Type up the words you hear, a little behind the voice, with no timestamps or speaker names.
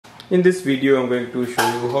In this video I'm going to show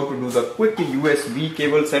you how to do the quick USB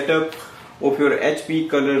cable setup of your HP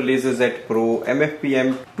HPLaserJet Pro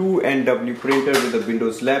M282nw printer with a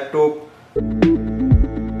Windows laptop.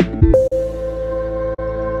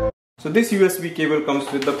 So this USB cable comes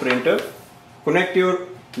with the printer. Connect your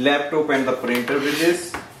laptop and the printer with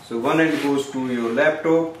this. So one end goes to your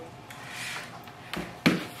laptop,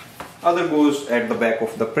 other goes at the back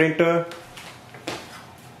of the printer.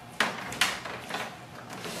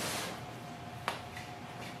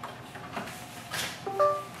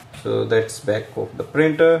 So that's back of the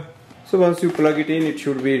printer. So once you plug it in, it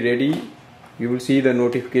should be ready. You will see the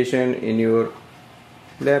notification in your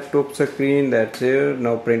laptop screen that's here.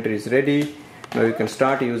 Now printer is ready. Now you can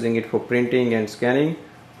start using it for printing and scanning.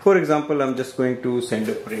 For example, I'm just going to send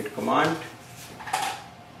a print command.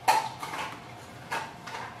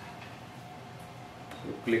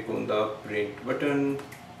 You click on the print button.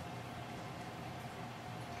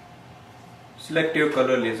 Select your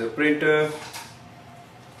color laser printer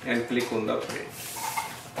and click on the print.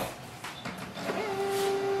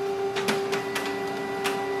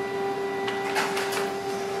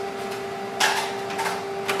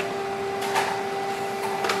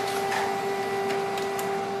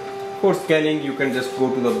 For scanning, you can just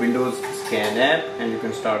go to the Windows Scan app and you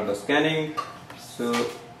can start the scanning. So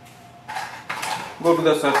go to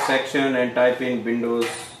the search section and type in Windows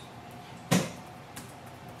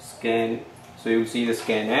Scan. So you will see the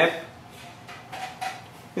Scan app.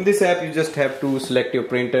 In this app you just have to select your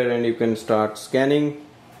printer and you can start scanning.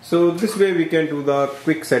 So this way we can do the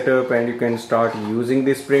quick setup and you can start using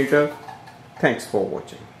this printer. Thanks for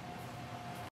watching.